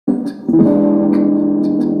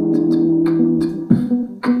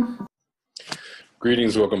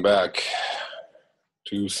Greetings, welcome back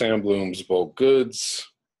to Sam Bloom's Bulk Goods.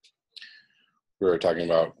 We're talking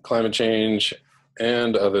about climate change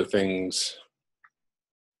and other things.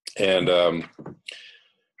 And I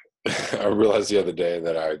realized the other day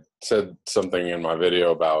that I said something in my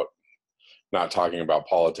video about not talking about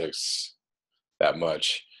politics that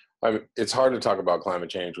much. It's hard to talk about climate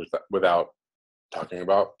change without talking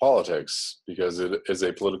about politics, because it is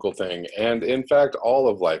a political thing. And in fact, all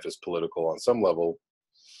of life is political on some level.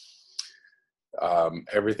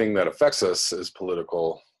 Everything that affects us is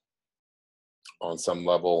political on some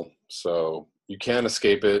level. So you can't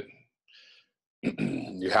escape it.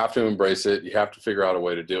 You have to embrace it. You have to figure out a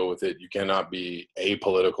way to deal with it. You cannot be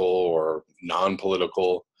apolitical or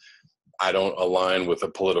non-political. I don't align with a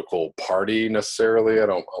political party necessarily. I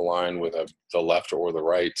don't align with the left or the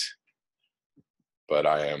right. But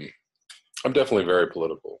I'm definitely very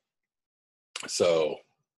political. So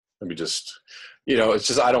let me just, it's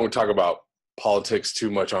just, I don't talk about politics too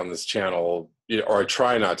much on this channel, or I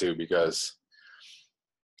try not to, because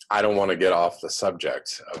I don't want to get off the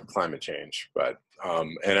subject of climate change. But,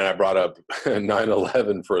 and then I brought up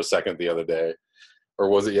 9/11 for a second the other day, or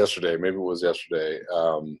was it yesterday? Maybe it was yesterday.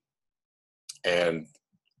 And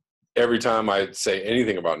every time I say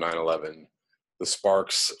anything about 9/11, the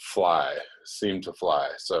sparks seem to fly.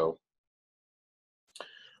 So,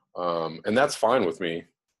 and that's fine with me.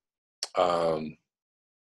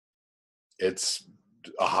 It's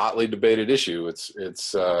a hotly debated issue.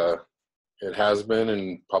 It has been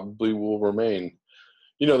and probably will remain.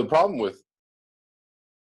 The problem with,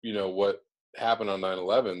 what happened on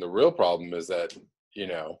 9/11, the real problem is that,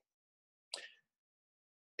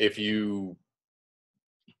 if you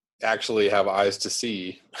actually have eyes to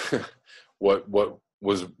see what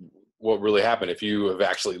really happened, if you have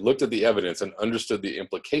actually looked at the evidence and understood the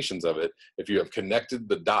implications of it, if you have connected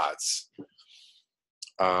the dots,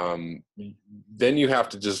 then you have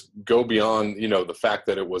to just go beyond, the fact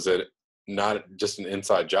that it was not just an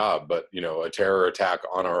inside job, but, a terror attack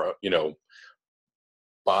on our,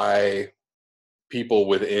 by people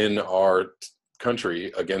within our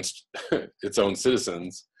country against its own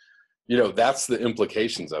citizens. That's the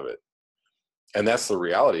implications of it. And that's the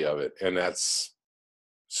reality of it. And that's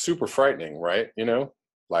super frightening, right?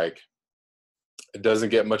 Like, it doesn't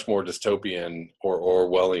get much more dystopian or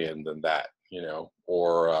Orwellian than that,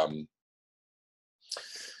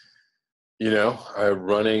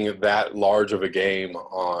 running that large of a game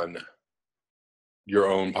on your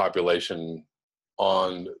own population,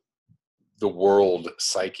 on the world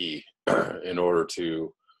psyche, in order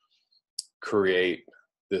to create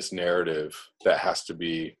this narrative that has to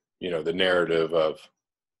be, the narrative of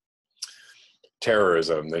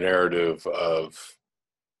terrorism, the narrative of,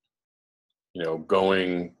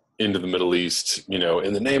 going into the Middle East,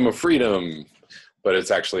 in the name of freedom, but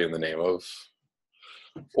it's actually in the name of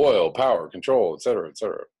oil, power, control, et cetera, et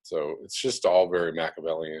cetera. So it's just all very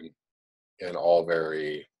Machiavellian and all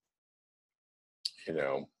very,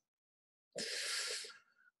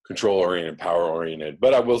 control-oriented, power-oriented.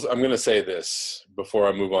 But I'm going to say this before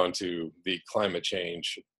I move on to the climate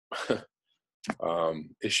change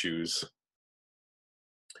issues.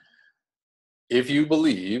 If you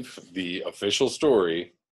believe the official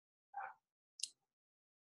story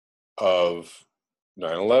of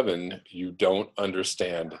 9/11, you don't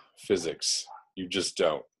understand physics. You just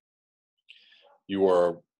don't.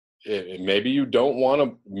 Maybe you don't want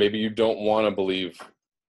to believe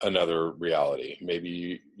another reality.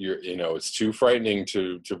 Maybe it's too frightening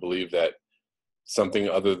to believe that something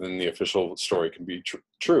other than the official story can be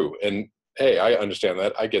true. And hey, I understand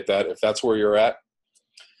that. I get that. If that's where you're at,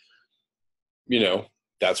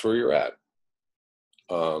 that's where you're at.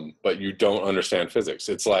 But you don't understand physics.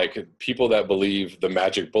 It's like people that believe the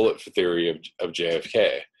magic bullet theory of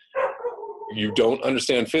JFK. You don't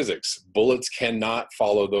understand physics. Bullets cannot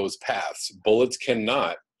follow those paths. Bullets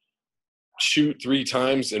cannot shoot 3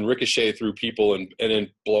 times and ricochet through people and then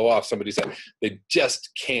blow off somebody's head. They just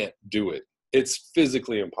can't do it. It's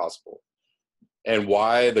physically impossible. And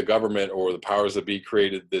why the government or the powers that be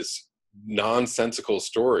created this nonsensical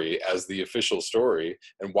story as the official story,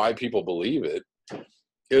 and why people believe it,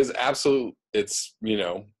 is absolute. It's,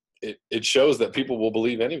 it shows that people will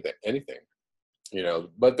believe anything.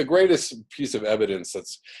 But the greatest piece of evidence,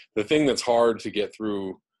 that's the thing that's hard to get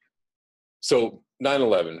through. So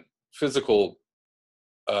 9/11, physical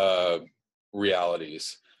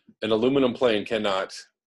realities. An aluminum plane cannot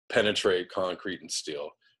penetrate concrete and steel.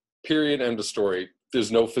 Period. End of story.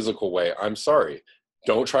 There's no physical way. I'm sorry.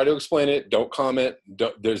 Don't try to explain it. Don't comment.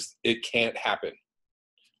 It can't happen.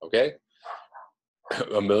 Okay?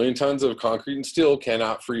 A million tons of concrete and steel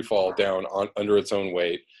cannot free fall down under its own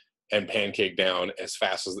weight and pancake down as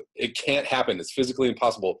fast as it can't happen. It's physically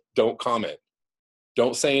impossible. Don't comment.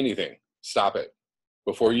 Don't say anything. Stop it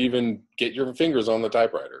before you even get your fingers on the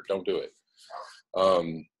typewriter. Don't do it.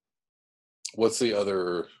 What's the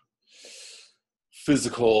other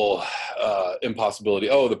physical impossibility?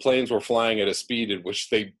 Oh, the planes were flying at a speed at which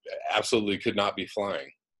they absolutely could not be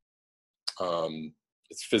flying.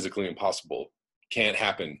 It's physically impossible. Can't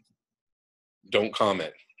happen. Don't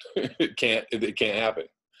comment. It can't happen.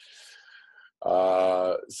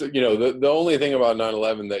 So, you know, the only thing about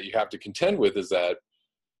 9/11 that you have to contend with is that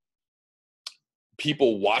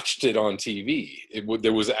people watched it on TV.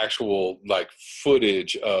 There was actual like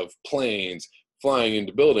footage of planes flying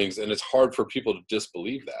into buildings, and it's hard for people to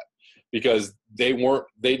disbelieve that because they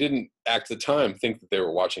didn't at the time think that they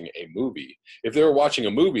were watching a movie. If they were watching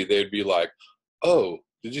a movie, they'd be like, oh,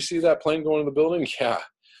 did you see that plane going in the building? Yeah.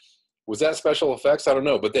 Was that special effects? I don't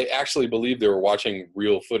know. But they actually believed they were watching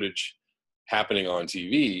real footage happening on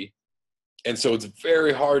TV. And so it's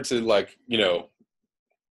very hard to, like, you know,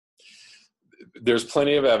 there's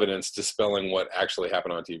plenty of evidence dispelling what actually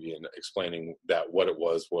happened on TV and explaining that what it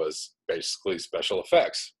was basically special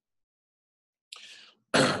effects.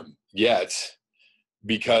 Yet,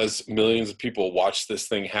 because millions of people watched this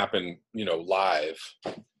thing happen, you know, live,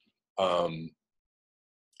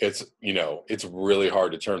 it's, you know, it's really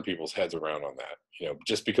hard to turn people's heads around on that. You know,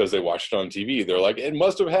 just because they watched it on TV, they're like, it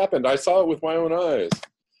must have happened. I saw it with my own eyes.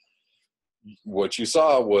 What you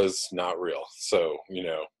saw was not real. So, you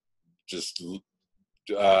know, just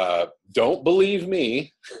don't believe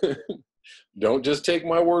me. Don't just take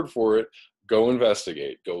my word for it. Go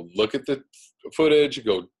investigate. Go look at the footage.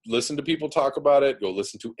 Go listen to people talk about it. Go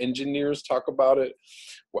listen to engineers talk about it.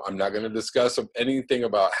 Well, I'm not going to discuss anything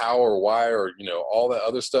about how or why or, you know, all that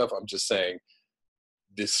other stuff. I'm just saying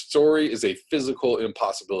this story is a physical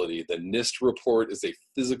impossibility. The NIST report is a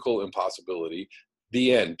physical impossibility.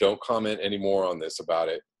 The end. Don't comment anymore on this about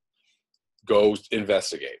it. Go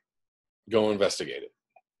investigate. Go investigate it.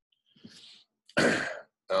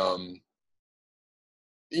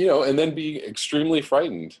 You know, and then be extremely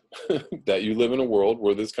frightened that you live in a world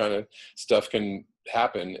where this kind of stuff can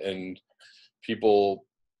happen and people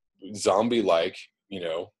zombie-like, you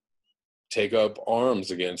know, take up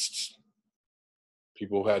arms against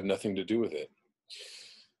people who had nothing to do with it.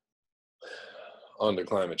 On to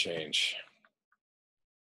climate change.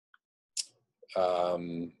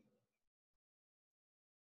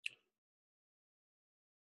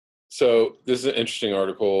 So this is an interesting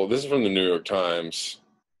article. This is from the New York Times.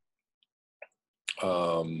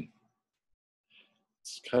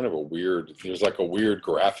 It's kind of a weird, there's like a weird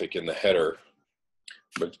graphic in the header,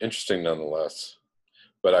 but interesting nonetheless.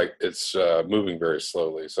 But it's moving very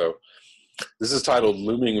slowly. So this is titled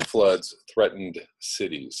Looming Floods Threatened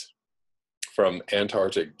Cities from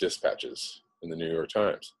Antarctic Dispatches in the New York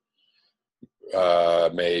Times.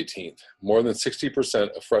 May 18th. More than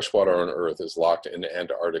 60% of freshwater on Earth is locked in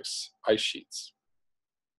Antarctic's ice sheets.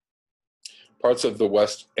 Parts of the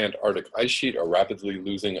West Antarctic ice sheet are rapidly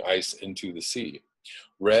losing ice into the sea.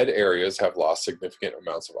 Red areas have lost significant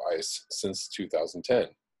amounts of ice since 2010.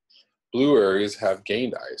 Blue areas have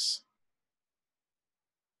gained ice.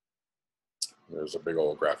 There's a big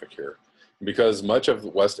old graphic here. Because much of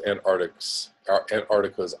West Antarctica's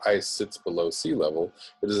ice sits below sea level,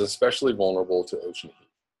 it is especially vulnerable to ocean heat.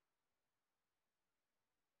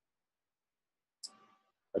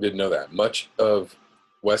 I didn't know that. Much of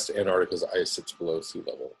West Antarctica's ice sits below sea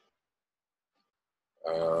level.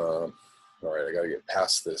 All right, I got to get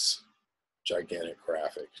past this gigantic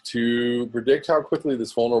graphic. To predict how quickly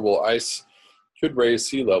this vulnerable ice could raise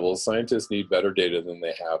sea levels, scientists need better data than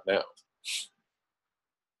they have now.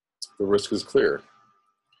 The risk is clear.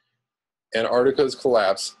 Antarctica's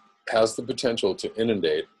collapse has the potential to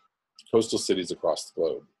inundate coastal cities across the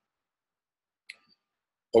globe.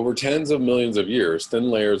 Over tens of millions of years, thin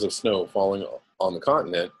layers of snow falling on the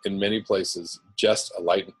continent, in many places just a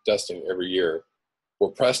light dusting every year, were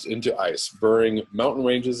pressed into ice, burying mountain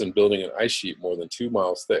ranges and building an ice sheet more than 2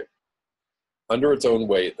 miles thick. Under its own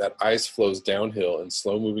weight, that ice flows downhill in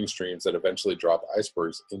slow-moving streams that eventually drop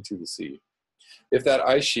icebergs into the sea. If that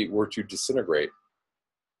ice sheet were to disintegrate,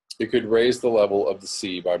 it could raise the level of the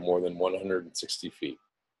sea by more than 160 feet.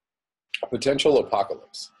 A potential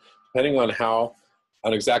apocalypse, depending on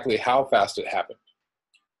exactly how fast it happened.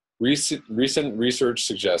 Recent research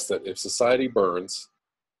suggests that if society burns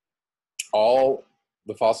all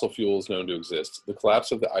the fossil fuels known to exist, the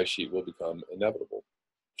collapse of the ice sheet will become inevitable.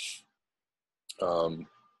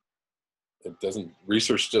 it doesn't,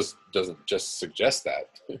 research just doesn't just suggest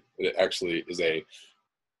that. It actually is an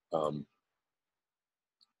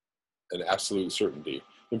absolute certainty.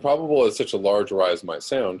 Improbable as such a large rise might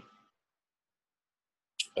sound,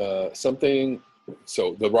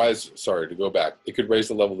 so the rise, sorry, to go back, it could raise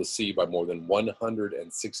the level of the sea by more than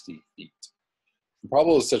 160 feet.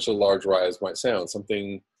 Improbable as such a large rise might sound,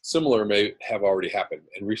 something similar may have already happened,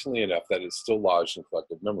 and recently enough that it's still lodged in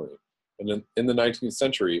collective memory. And in the 19th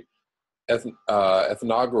century,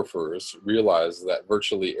 ethnographers realized that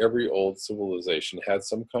virtually every old civilization had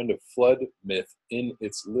some kind of flood myth in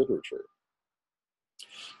its literature.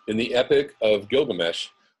 In the Epic of Gilgamesh,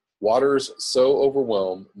 waters so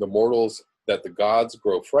overwhelm the mortals that the gods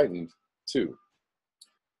grow frightened too.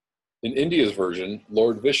 In India's version,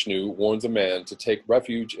 Lord Vishnu warns a man to take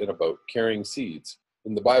refuge in a boat carrying seeds.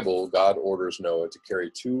 In the Bible, God orders Noah to carry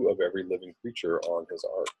 2 of every living creature on his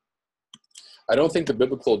ark. I don't think the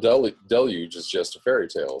biblical deluge is just a fairy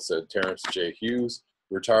tale, said Terrence J. Hughes,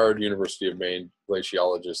 retired University of Maine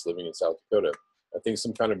glaciologist living in South Dakota. I think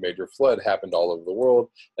some kind of major flood happened all over the world,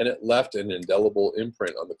 and it left an indelible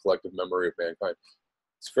imprint on the collective memory of mankind.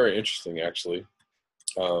 It's very interesting, actually.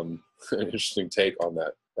 An interesting take on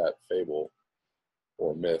that fable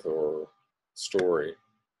or myth or story.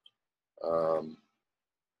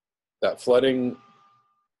 That flooding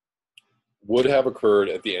would have occurred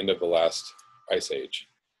at the end of the last ice age.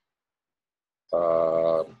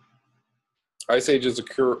 Ice ages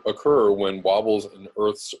occur when wobbles in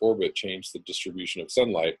Earth's orbit change the distribution of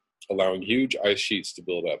sunlight, allowing huge ice sheets to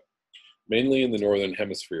build up, mainly in the northern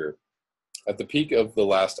hemisphere. At the peak of the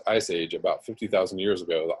last ice age, about 50,000 years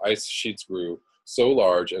ago, the ice sheets grew so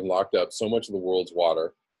large and locked up so much of the world's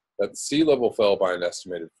water that the sea level fell by an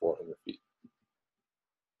estimated 400 feet.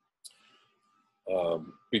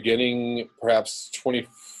 Beginning perhaps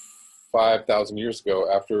 25,000 years ago,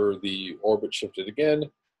 after the orbit shifted again,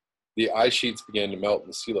 the ice sheets began to melt and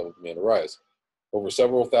the sea level began to rise. Over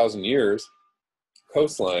several thousand years,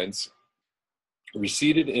 coastlines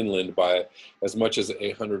receded inland by as much as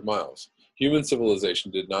 800 miles. Human civilization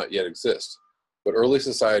did not yet exist, but early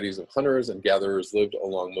societies of hunters and gatherers lived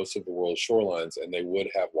along most of the world's shorelines, and they would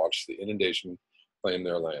have watched the inundation claim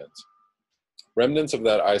their lands. Remnants of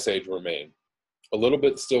that ice age remain. A little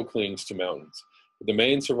bit still clings to mountains, but the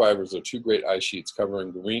main survivors are 2 great ice sheets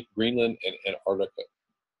covering Greenland and Antarctica.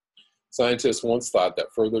 Scientists once thought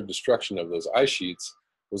that further destruction of those ice sheets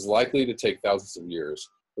was likely to take thousands of years,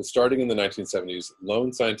 but starting in the 1970s,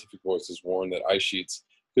 lone scientific voices warned that ice sheets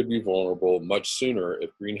could be vulnerable much sooner if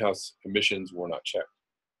greenhouse emissions were not checked.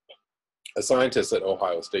 A scientist at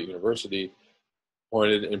Ohio State University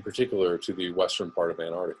pointed in particular to the western part of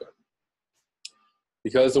Antarctica.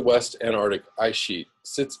 Because the West Antarctic ice sheet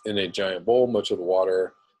sits in a giant bowl, much of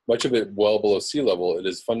it well below sea level, it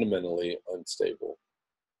is fundamentally unstable.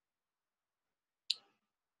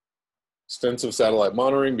 Extensive satellite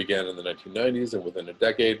monitoring began in the 1990s, and within a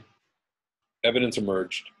decade, evidence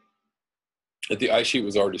emerged that the ice sheet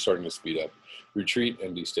was already starting to speed up, retreat,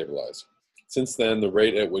 and destabilize. Since then, the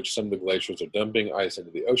rate at which some of the glaciers are dumping ice into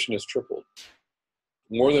the ocean has tripled.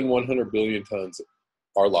 More than 100 billion tons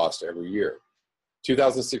are lost every year.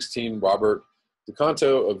 2016, Robert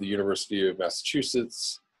DeCanto of the University of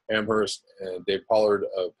Massachusetts, Amherst, and Dave Pollard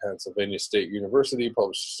of Pennsylvania State University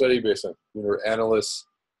published a study based on computer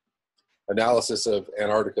analysis of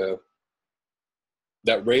Antarctica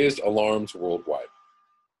that raised alarms worldwide.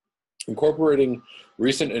 Incorporating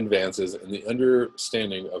recent advances in the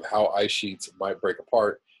understanding of how ice sheets might break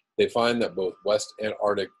apart, they find that both West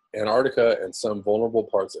Antarctica and some vulnerable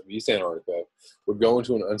parts of East Antarctica would go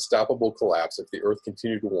into an unstoppable collapse if the Earth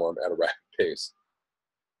continued to warm at a rapid pace.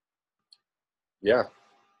 Yeah.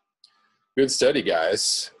 Good study,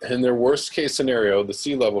 guys. In their worst case scenario, the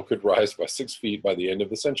sea level could rise by 6 feet by the end of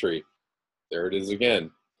the century. There it is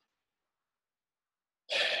again.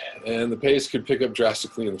 And the pace could pick up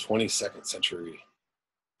drastically in the 22nd century.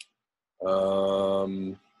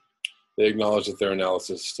 They acknowledge that their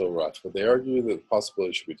analysis is still rough, but they argue that the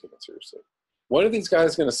possibility should be taken seriously. When are these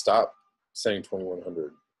guys going to stop saying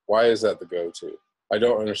 2100? Why is that the go-to? I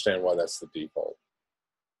don't understand why that's the default.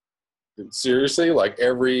 Seriously, like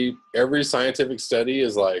every scientific study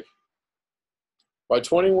is like, by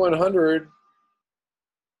 2100,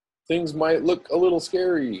 things might look a little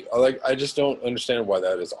scary. I just don't understand why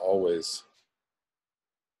that is always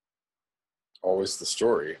the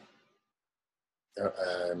story.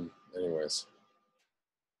 Anyways,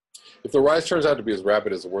 if the rise turns out to be as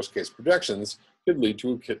rapid as the worst case projections, it could lead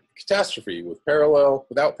to a catastrophe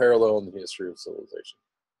without parallel in the history of civilization.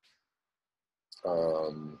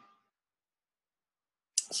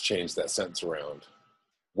 Let's change that sentence around.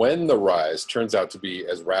 When the rise turns out to be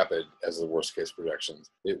as rapid as the worst case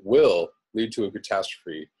projections, it will lead to a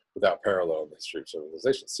catastrophe without parallel in the history of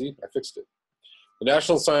civilization. See, I fixed it. The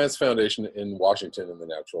National Science Foundation in Washington and the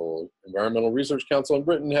Natural Environmental Research Council in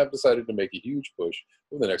Britain have decided to make a huge push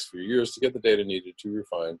over the next few years to get the data needed to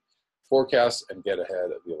refine forecasts and get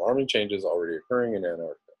ahead of the alarming changes already occurring in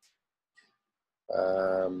Antarctica.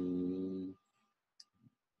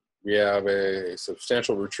 We have a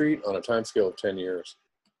substantial retreat on a timescale of 10 years.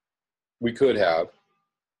 We could have,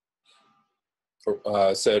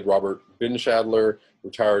 said Robert Binshadler,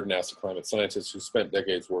 retired NASA climate scientist who spent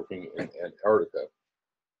decades working in Antarctica.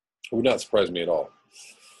 It would not surprise me at all.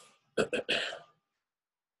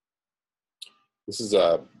 This is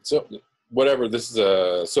so whatever. This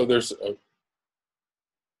is so there's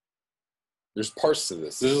parts to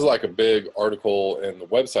this. This is like a big article, and the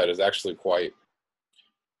website is actually quite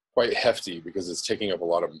hefty because it's taking up a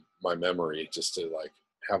lot of my memory just to like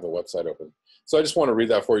have the website open. So I just want to read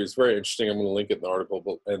that for you. It's very interesting. I'm going to link it in the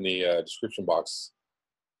article in the description box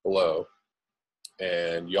below,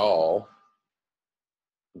 and y'all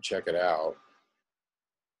can check it out.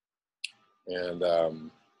 And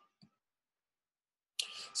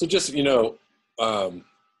so just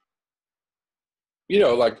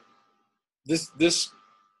like this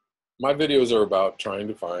my videos are about trying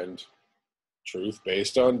to find truth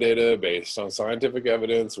based on data, based on scientific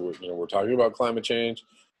evidence. We're talking about climate change.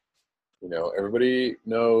 Everybody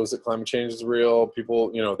knows that climate change is real.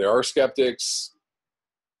 People, there are skeptics,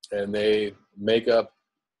 and they make up,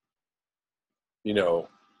 they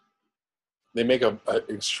make an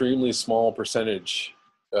extremely small percentage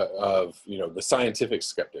of, the scientific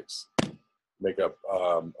skeptics make up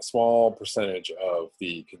a small percentage of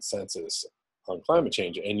the consensus on climate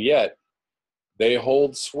change, and yet they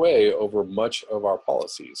hold sway over much of our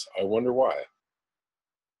policies. I wonder why.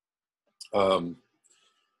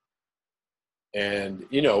 And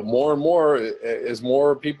more and more, as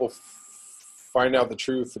more people find out the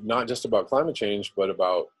truth, not just about climate change, but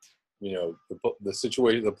about the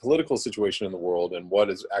situation, the political situation in the world, and what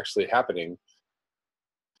is actually happening.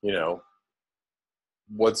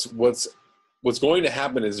 What's going to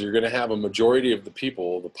happen is you're going to have a majority of the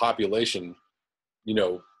people, the population,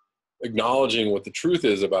 acknowledging what the truth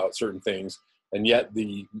is about certain things, and yet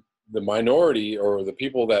the minority, or the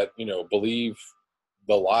people that believe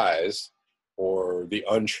the lies or the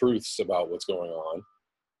untruths about what's going on,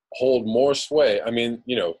 hold more sway. I mean,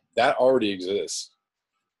 that already exists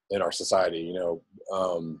in our society.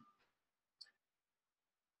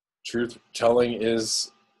 Truth telling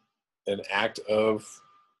is an act of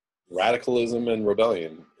radicalism and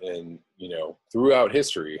rebellion, and throughout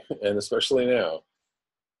history, and especially now.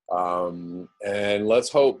 And let's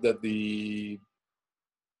hope that the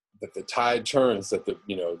tide turns, that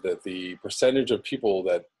the percentage of people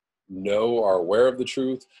that are aware of the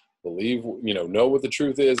truth, believe, know what the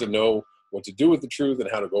truth is, and know what to do with the truth and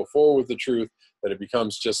how to go forward with the truth, that it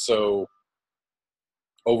becomes just so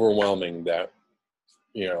overwhelming that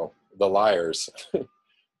the liars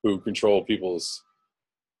who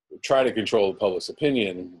try to control the public's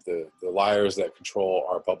opinion, the liars that control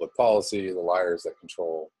our public policy, the liars that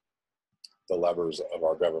control the levers of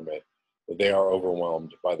our government, they are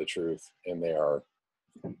overwhelmed by the truth, and they are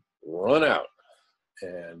run out.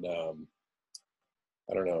 And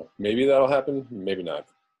I don't know, maybe that'll happen, maybe not.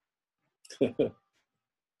 I'm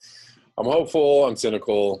hopeful, I'm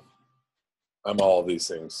cynical, I'm all of these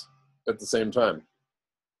things at the same time.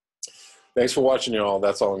 Thanks for watching, y'all.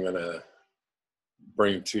 That's all I'm gonna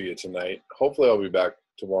bring to you tonight. Hopefully I'll be back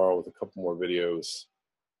tomorrow with a couple more videos.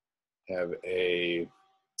 Have a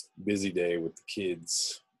busy day with the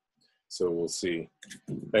kids, so we'll see.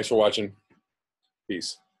 Thanks for watching.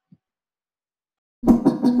 Peace.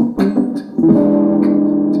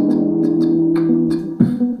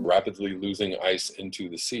 Rapidly losing ice into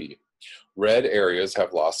the sea. Red areas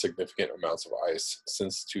have lost significant amounts of ice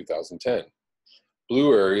since 2010.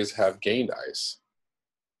 Blue areas have gained ice.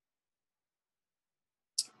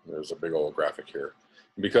 There's a big old graphic here.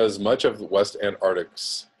 Because much of West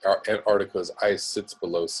Antarctica's ice sits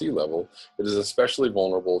below sea level, it is especially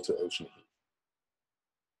vulnerable to ocean heat.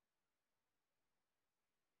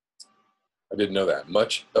 I didn't know that.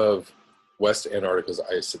 Much of West Antarctica's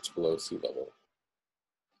ice sits below sea level.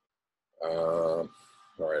 All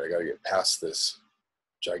right, I got to get past this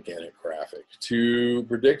gigantic graphic. To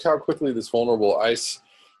predict how quickly this vulnerable ice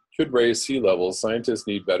could raise sea levels, scientists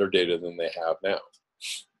need better data than they have now.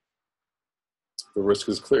 The risk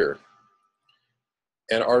is clear.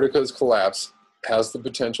 Antarctica's collapse has the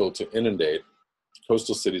potential to inundate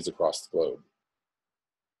coastal cities across the globe.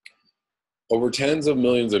 Over tens of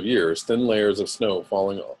millions of years, thin layers of snow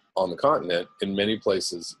falling on the continent, in many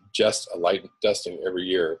places just a light dusting every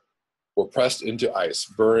year, were pressed into ice,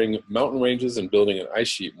 burying mountain ranges and building an ice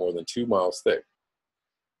sheet more than 2 miles thick.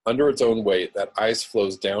 Under its own weight, that ice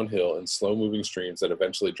flows downhill in slow-moving streams that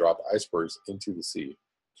eventually drop icebergs into the sea.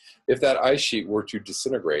 If that ice sheet were to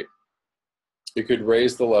disintegrate, it could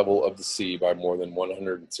raise the level of the sea by more than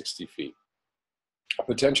 160 feet. A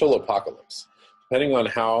potential apocalypse, depending on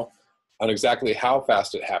exactly how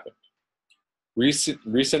fast it happened. Recent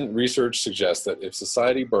research suggests that if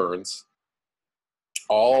society burns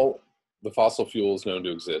all the fossil fuels known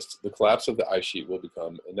to exist, the collapse of the ice sheet will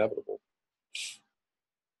become inevitable.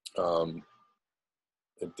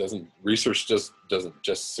 Research just doesn't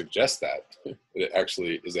just suggest that. It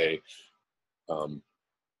actually is an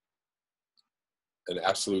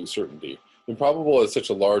absolute certainty. Improbable as such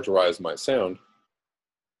a large rise might sound,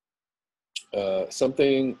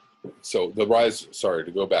 so the rise,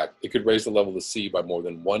 to go back, it could raise the level of the sea by more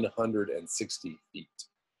than 160 feet.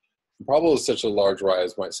 Improbable as such a large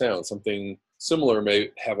rise might sound, something similar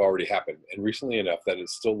may have already happened, and recently enough that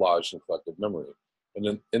it's still lodged in collective memory.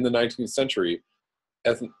 And in the 19th century,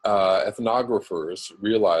 ethnographers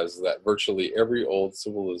realized that virtually every old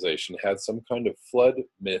civilization had some kind of flood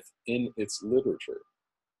myth in its literature.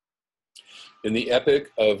 In the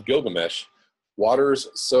Epic of Gilgamesh, waters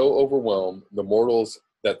so overwhelm the mortals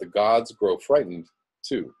that the gods grow frightened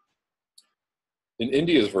too. In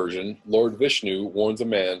India's version, Lord Vishnu warns a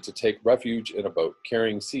man to take refuge in a boat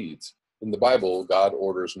carrying seeds. In the Bible, God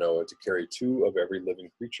orders Noah to carry 2 of every living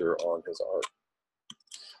creature on his ark.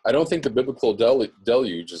 I don't think the biblical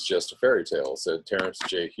deluge is just a fairy tale, said Terrence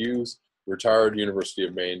J. Hughes, retired University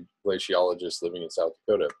of Maine glaciologist living in South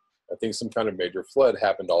Dakota. I think some kind of major flood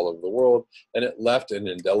happened all over the world, and it left an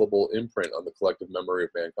indelible imprint on the collective memory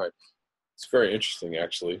of mankind. It's very interesting,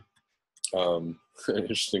 actually. An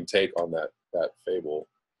interesting take on that fable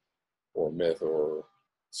or myth or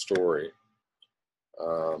story.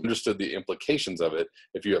 Understood the implications of it.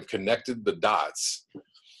 If you have connected the dots,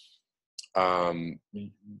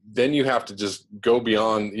 then you have to just go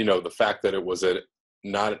beyond, the fact that it was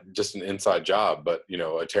not just an inside job, but,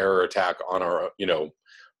 a terror attack on our,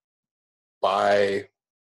 by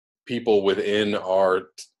people within our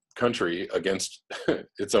country against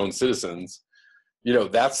its own citizens.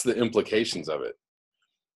 That's the implications of it.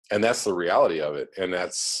 And that's the reality of it. And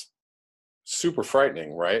that's super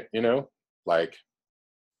frightening, right? Like,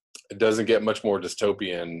 it doesn't get much more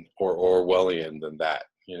dystopian or Orwellian than that,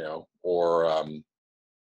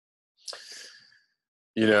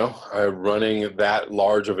 running that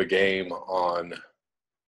large of a game on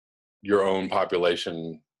your own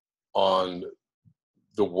population, on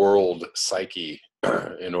the world psyche,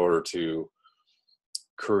 in order to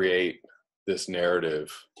create this narrative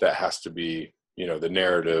that has to be, the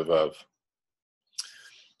narrative of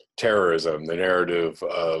terrorism, the narrative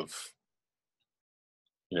of,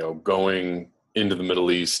 going into the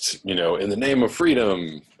Middle East, in the name of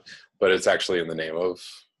freedom, but it's actually in the name of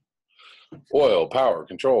oil, power,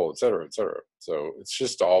 control, et cetera, et cetera. So it's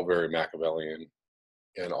just all very Machiavellian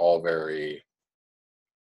and all very,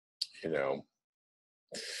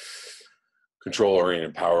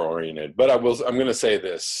 control-oriented, power-oriented. But I'm going to say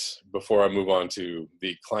this before I move on to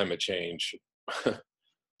the climate change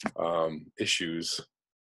issues.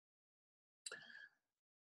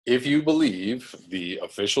 If you believe the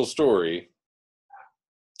official story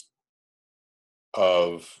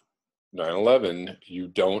of 9/11, you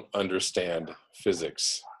don't understand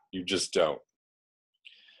physics. You just don't.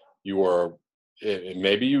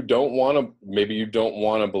 Maybe you don't want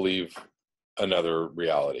to believe another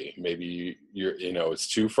reality. Maybe it's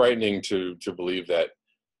too frightening to believe that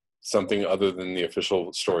something other than the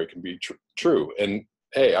official story can be true. And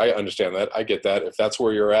hey, I understand that. I get that. If that's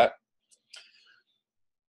where you're at,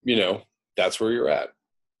 that's where you're at.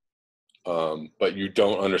 But you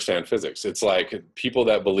don't understand physics. It's like people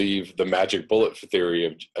that believe the magic bullet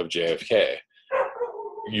theory of JFK.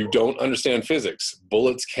 You don't understand physics.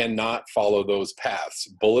 Bullets cannot follow those paths.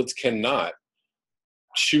 Bullets cannot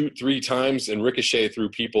shoot 3 times and ricochet through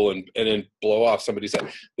people and then blow off somebody's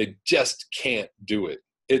head. They just can't do it.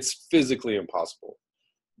 It's physically impossible.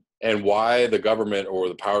 And why the government or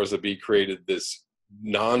the powers that be created this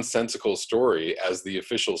nonsensical story as the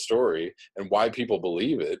official story, and why people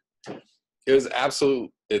believe it, is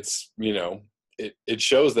absolute. It's, it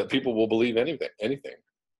shows that people will believe anything.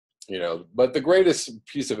 But the greatest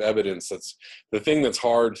piece of evidence, that's the thing that's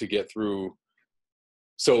hard to get through.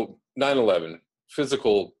 So 9/11,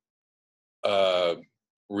 physical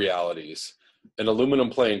realities. An aluminum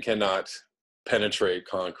plane cannot penetrate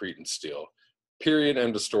concrete and steel. Period.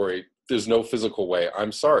 End of story. there's no physical way.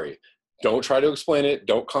 I'm sorry. Don't try to explain it.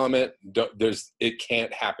 Don't comment. It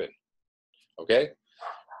can't happen. Okay?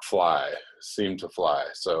 Seem to fly.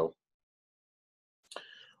 So,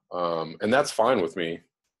 and that's fine with me.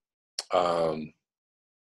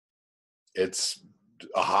 It's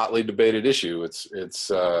a hotly debated issue. It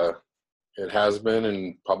has been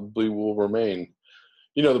and probably will remain.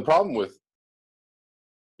 The problem with,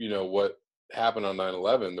 what happened on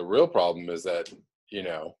 9/11, the real problem is that,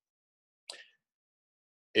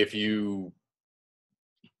 if you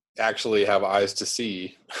actually have eyes to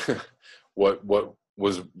see what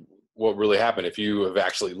really happened, if you have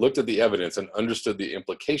actually looked at the evidence and understood the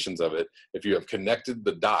implications of it, if you have connected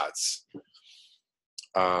the dots,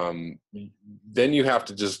 then you have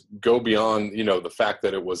to just go beyond, the fact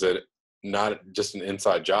that it was not just an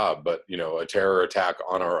inside job, but, a terror attack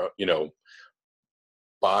on our,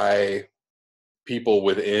 by people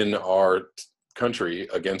within our country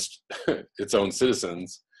against its own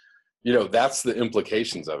citizens. That's the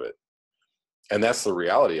implications of it. And that's the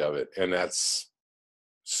reality of it. And that's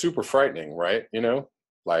super frightening, right?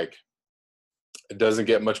 Like, it doesn't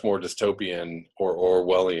get much more dystopian or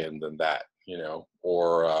Orwellian than that,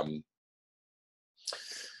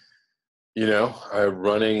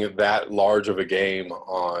 running that large of a game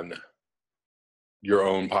on your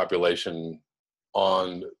own population,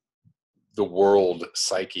 on the world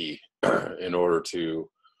psyche, in order to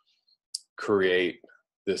create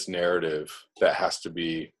this narrative that has to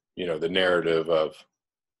be, the narrative of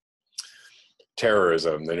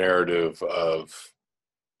terrorism, the narrative of,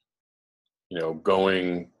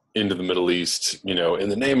 going into the Middle East, in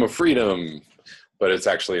the name of freedom, but it's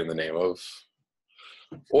actually in the name of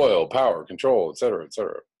oil, power, control, et cetera, et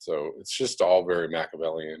cetera. So it's just all very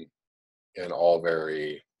Machiavellian and all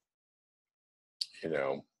very,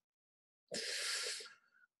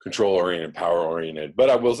 control-oriented, power-oriented. But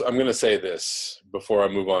I'm going to say this before I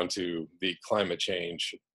move on to the climate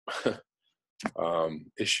change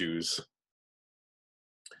issues.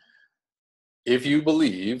 If you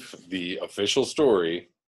believe the official story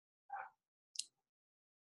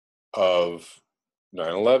of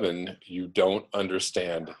 9/11, you don't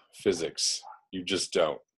understand physics. You just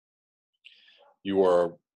don't.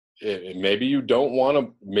 Maybe you don't want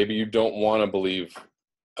to believe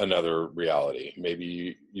another reality.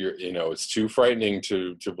 Maybe it's too frightening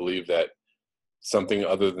to believe that something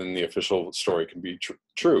other than the official story can be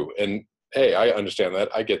true. And hey, I understand that.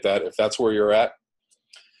 I get that. If that's where you're at,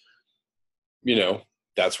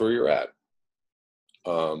 that's where you're at.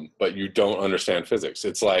 But you don't understand physics.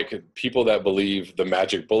 It's like people that believe the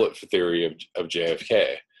magic bullet theory of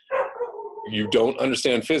JFK. You don't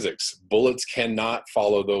understand physics. Bullets cannot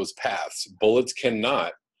follow those paths. Bullets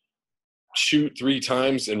cannot shoot 3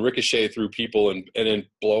 times and ricochet through people and then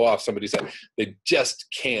blow off somebody's head. They just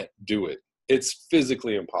can't do it. It's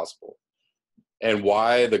physically impossible. And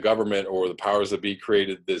why the government or the powers that be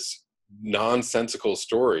created this nonsensical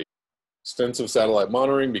story. Extensive satellite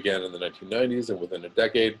monitoring began in the 1990s, and within a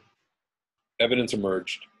decade, evidence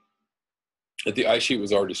emerged that the ice sheet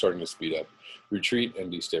was already starting to speed up, retreat,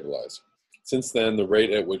 and destabilize. Since then, the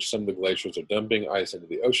rate at which some of the glaciers are dumping ice into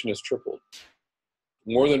the ocean has tripled.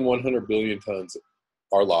 More than 100 billion tons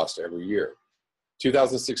are lost every year.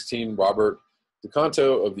 2016, Robert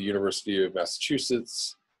DeCanto of the University of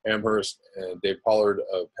Massachusetts, Amherst, and Dave Pollard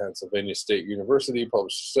of Pennsylvania State University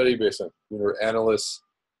published a study based on computer analysis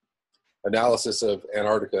of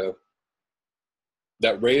Antarctica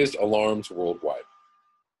that raised alarms worldwide.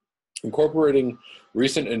 Incorporating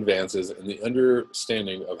recent advances in the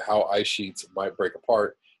understanding of how ice sheets might break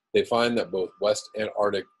apart, they find that both West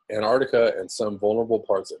Antarctica and some vulnerable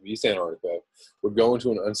parts of East Antarctica would go into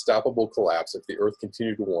an unstoppable collapse if the Earth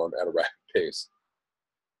continued to warm at a rapid pace.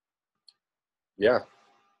 Yeah.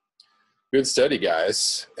 Good study,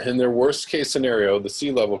 guys. In their worst case scenario, the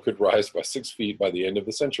sea level could rise by 6 feet by the end of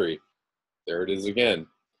the century. There it is again.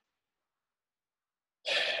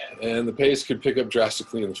 And the pace could pick up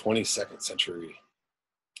drastically in the 22nd century.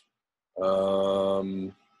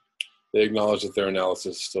 They acknowledge that their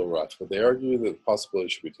analysis is still rough, but they argue that the possibility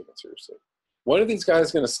should be taken seriously. When are these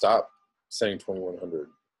guys going to stop saying 2100?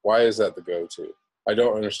 Why is that the go-to? I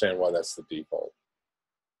don't understand why that's the default.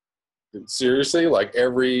 Seriously, like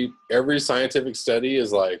every scientific study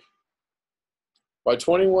is like, by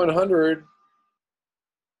 2100,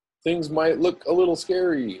 things might look a little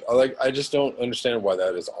scary. I just don't understand why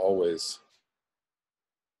that is always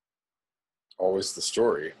the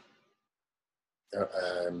story.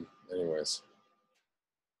 Anyways,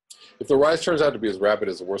 if the rise turns out to be as rapid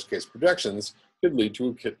as the worst case projections, it could lead to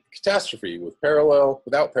a catastrophe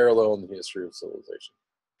without parallel in the history of civilization.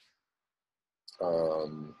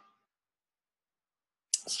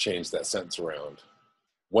 Let's change that sentence around.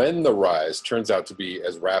 When the rise turns out to be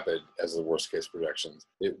as rapid as the worst case projections,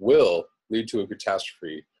 it will lead to a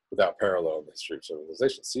catastrophe without parallel in the history of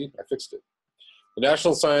civilization. See, I fixed it. The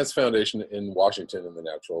National Science Foundation in Washington and the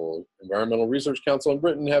Natural Environmental Research Council in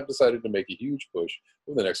Britain have decided to make a huge push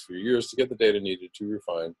over the next few years to get the data needed to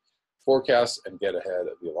refine forecasts and get ahead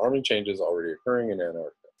of the alarming changes already occurring in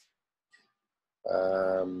Antarctica.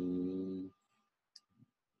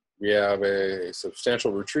 We have a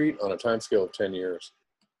substantial retreat on a timescale of 10 years.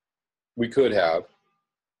 We could have,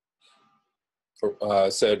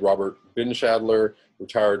 said Robert Binshadler,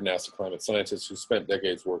 retired NASA climate scientist who spent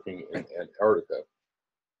decades working in Antarctica.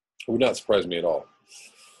 It would not surprise me at all.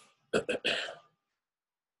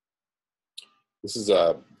 This is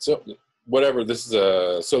so whatever. This is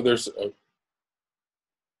so there's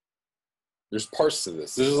parts to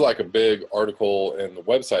this. This is like a big article, and the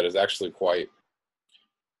website is actually quite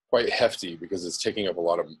hefty because it's taking up a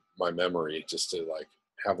lot of my memory just to like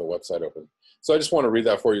have the website open. So I just want to read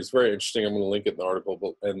that for you. It's very interesting. I'm going to link it in the article,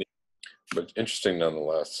 but interesting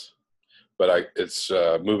nonetheless. But it's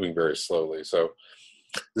moving very slowly. So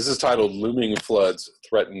this is titled "Looming Floods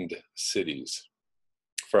Threatened Cities"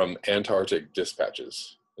 from Antarctic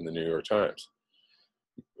Dispatches in the New York Times,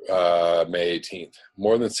 May 18th.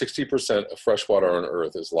 More than 60% of freshwater on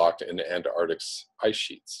Earth is locked in Antarctic's ice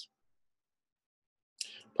sheets.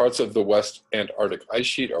 Parts of the West Antarctic ice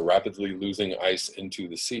sheet are rapidly losing ice into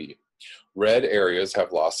the sea. Red areas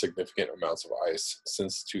have lost significant amounts of ice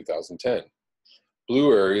since 2010.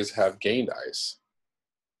 Blue areas have gained ice.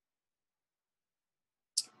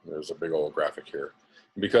 There's a big old graphic here.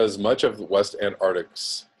 Because much of West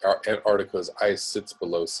Antarctica's ice sits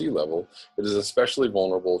below sea level, it is especially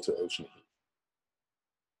vulnerable to ocean heat.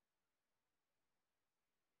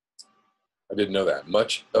 I didn't know that.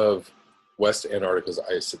 Much of West Antarctica's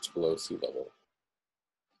ice sits below sea level.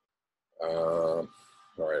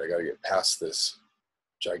 All right, I got to get past this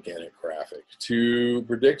gigantic graphic. To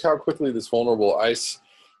predict how quickly this vulnerable ice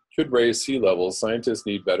could raise sea levels, scientists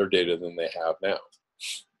need better data than they have now.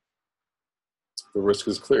 The risk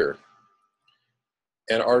is clear.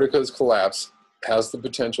 Antarctica's collapse has the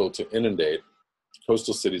potential to inundate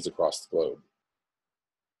coastal cities across the globe.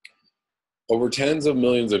 Over tens of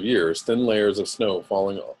millions of years, thin layers of snow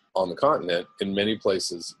falling on the continent, in many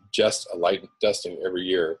places just a light dusting every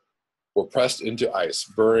year, were pressed into ice,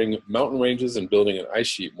 burying mountain ranges and building an ice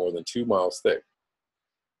sheet more than 2 miles thick.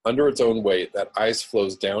 Under its own weight, that ice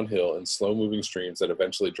flows downhill in slow-moving streams that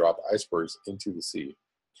eventually drop icebergs into the sea.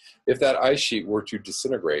 If that ice sheet were to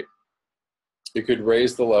disintegrate, it could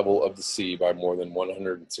raise the level of the sea by more than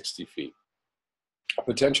 160 feet. A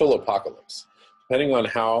potential apocalypse, depending on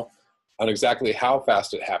exactly how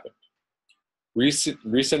fast it happened. Recent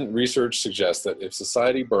research suggests that if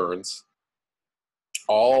society burns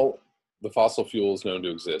all the fossil fuels known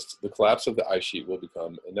to exist, the collapse of the ice sheet will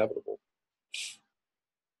become inevitable.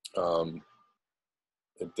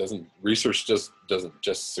 Research just doesn't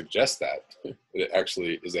just suggest that. It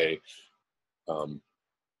actually is an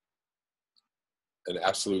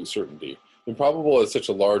absolute certainty. Improbable as such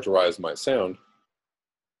a large rise might sound,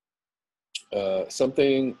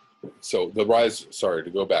 so the rise, sorry,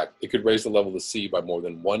 to go back, it could raise the level of the sea by more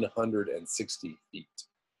than 160 feet.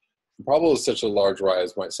 Improbable as such a large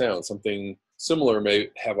rise might sound, something similar may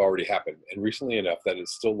have already happened, and recently enough that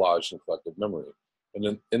it's still lodged in collective memory.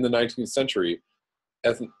 And in the 19th century,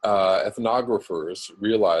 ethnographers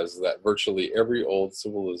realized that virtually every old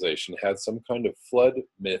civilization had some kind of flood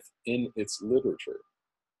myth in its literature.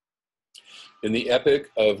 In the Epic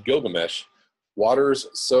of Gilgamesh, waters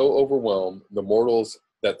so overwhelm the mortals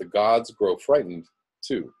that the gods grow frightened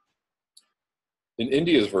too. In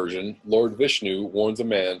India's version, Lord Vishnu warns a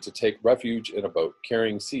man to take refuge in a boat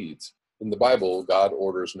carrying seeds. In the Bible, God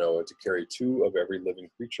orders Noah to carry 2 of every living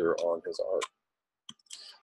creature on his ark.